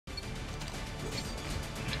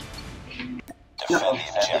Defend the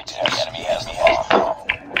objective. The enemy has the bomb.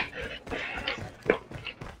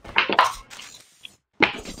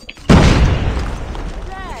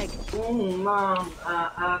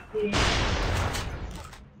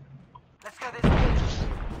 Let's go this way.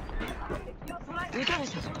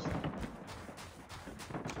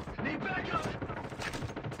 Need backup.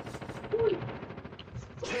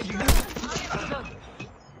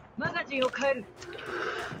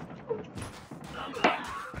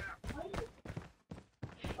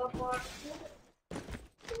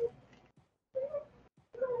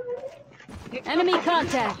 Enemy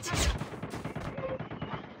contact.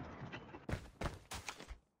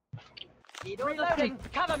 Reloading.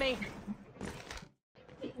 Cover me.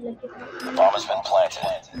 The bomb has been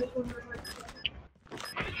planted.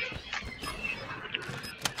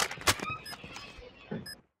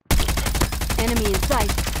 Enemy in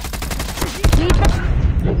sight.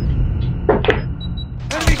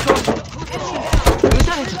 Enemy contact.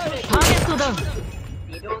 Target down. Tango down.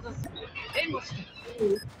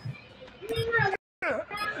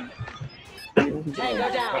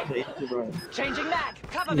 Changing mag.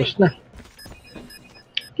 Cover me. Tapos na.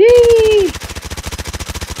 Yee!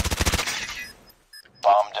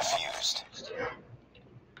 Bomb defused.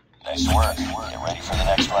 Nice work. Get ready for the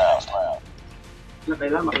next round. Na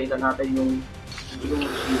kailangan makita natin yung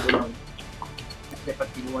resibo ng kasi pag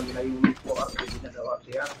kinuha nila yung UFO hindi nagawa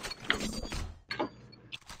siya.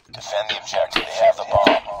 Defend the objective. They have the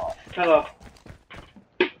bomb. Hello.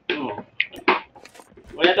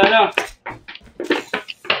 Wala tayo.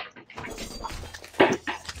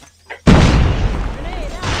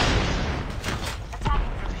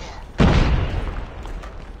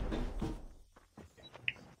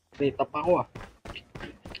 Wait, tap ako ah.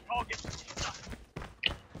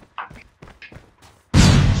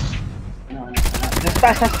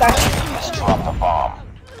 Nasa taas. Let's drop the bomb.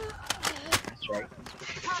 That's right.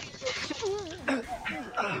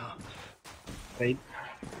 Wait.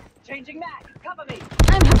 Changing mag. Cover me.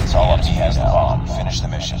 Solomon has the bomb. Finish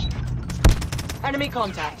the mission. Enemy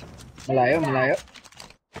contact. Malayo.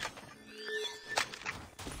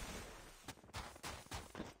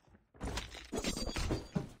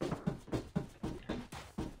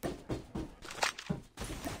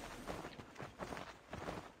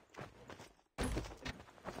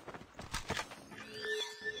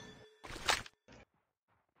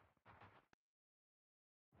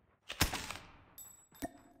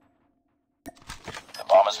 The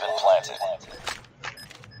bomb has been planted.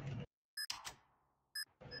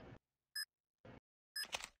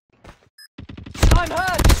 I'm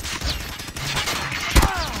hurt.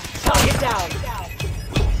 Target down.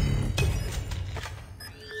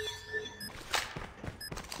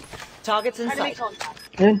 Targets in sight.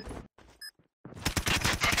 Yun.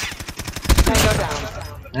 Tango down.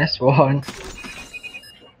 Nice one.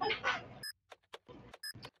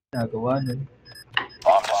 Nagawa nun.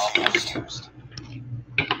 Bomb defused.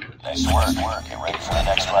 Nice work. Get ready for the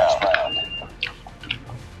next round.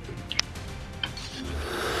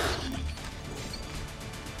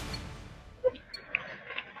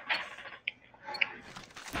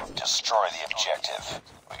 Destroy the objective.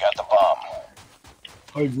 We got the bomb.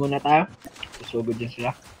 Hold muna tayo. Susugod din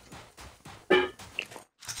sila.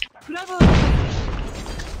 Bravo.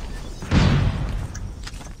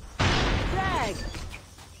 Flag.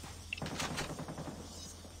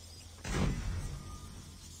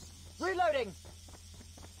 Reloading.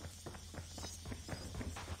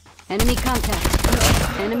 Enemy contact.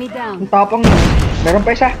 Enemy down. Ang tapang na. Meron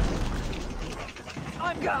pa isa.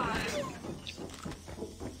 I'm gone.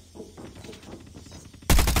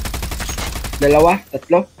 Dalawa,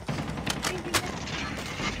 tatlo.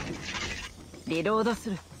 リロードす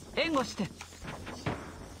る。援護して。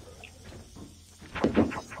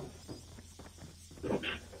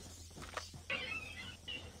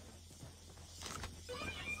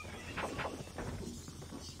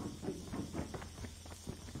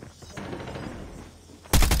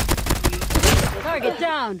Target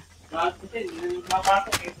down.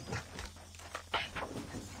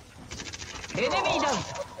 Enemy down.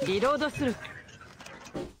 リロードする。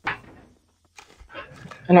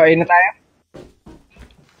 Ano, ayun na tayo?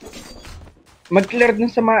 Mag-clear dun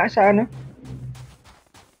sa ano?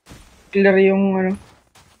 Clear yung ano?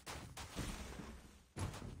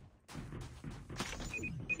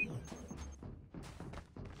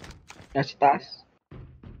 Nasa taas.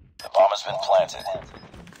 The bomb has been planted.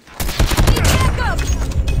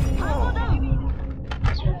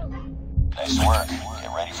 Nice work.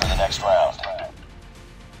 Get ready for the next round.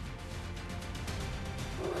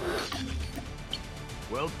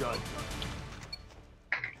 Well done.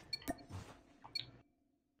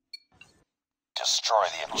 Destroy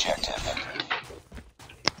the objective.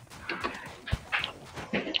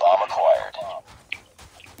 Bomb acquired.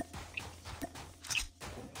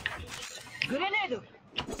 Grenade.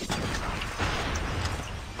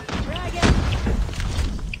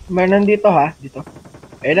 Meron dito ha, dito.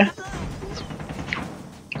 Ayun na.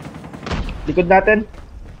 Likod natin.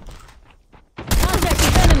 Contact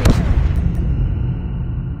with enemy.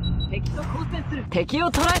 敵と交戦する。敵を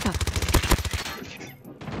捕らえた。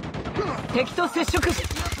敵と接触。エネ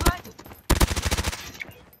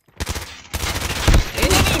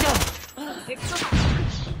ミーだ。敵と接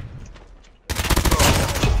触。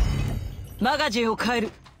マガジンを変え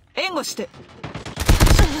る。援護して。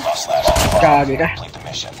 Lost that. Gagi ka. Complete the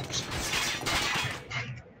mission.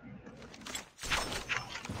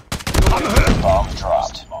 Bomb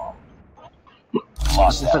dropped.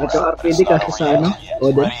 Lost that. Sakit yung round, but RPD it's not kasi over sa yet. ano,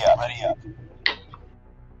 Oden. Ready up. Ready up.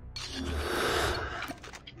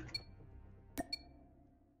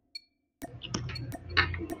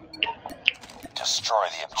 Destroy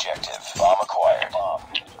the objective. Bomb acquired.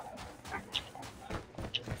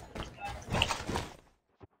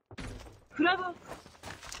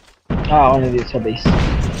 Ako na dito sa base.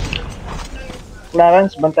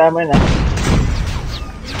 Clarence, bantayan mo yun ah.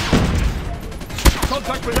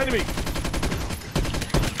 Contact with enemy.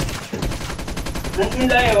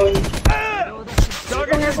 Nandun na yun.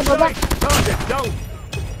 Target in sight. Target down.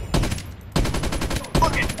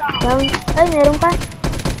 Down. Ay, meron pa.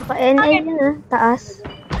 Naka-NA yun ah. Taas.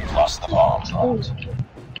 Lost the bomb.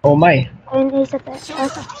 Oh my. NA sa taas.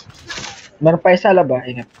 Meron pa isa laba.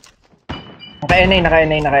 Ingat.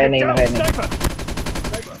 Naka-NA. Sniper.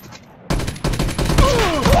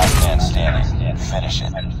 Last man standing. Finish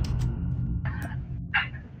it.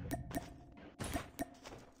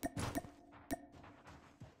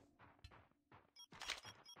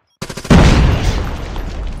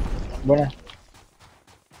 Bona.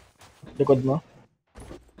 Likod mo.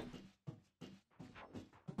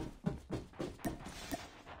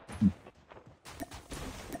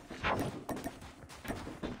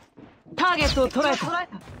 Target を捉えた。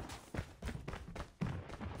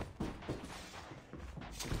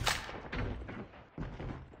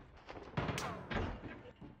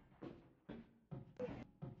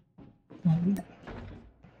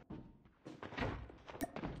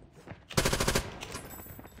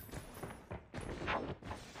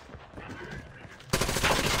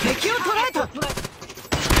敵を捉えた。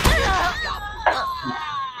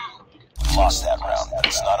 Lost that round, but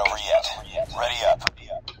it's not over yet. Ready up.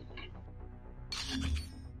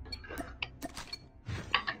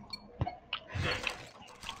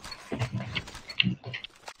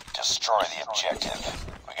 Destroy the objective.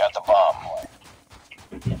 We got the bomb.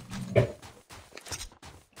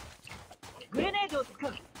 Grenade を使う。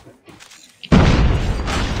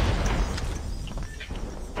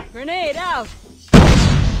Grenade out.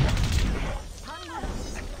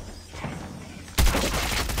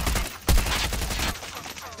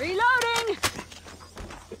 Reloading.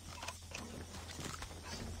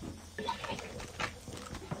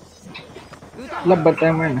 Laban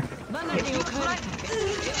tayo mo yun ah.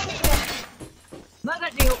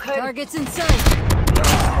 Targets in sight.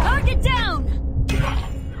 Target down.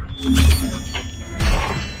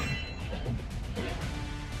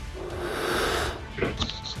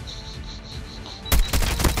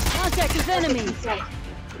 Contact with enemy.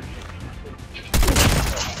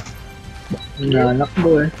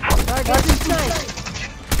 Nanakbo eh. Targets in sight.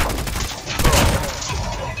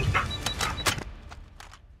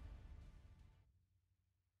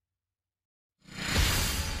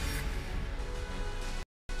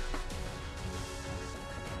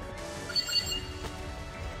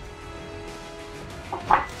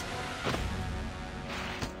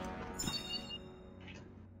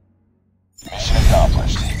 Mission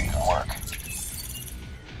accomplished. Good work.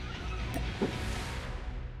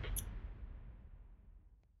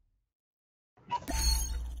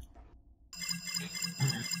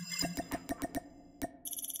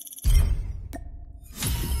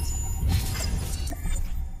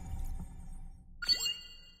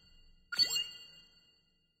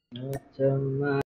 Sama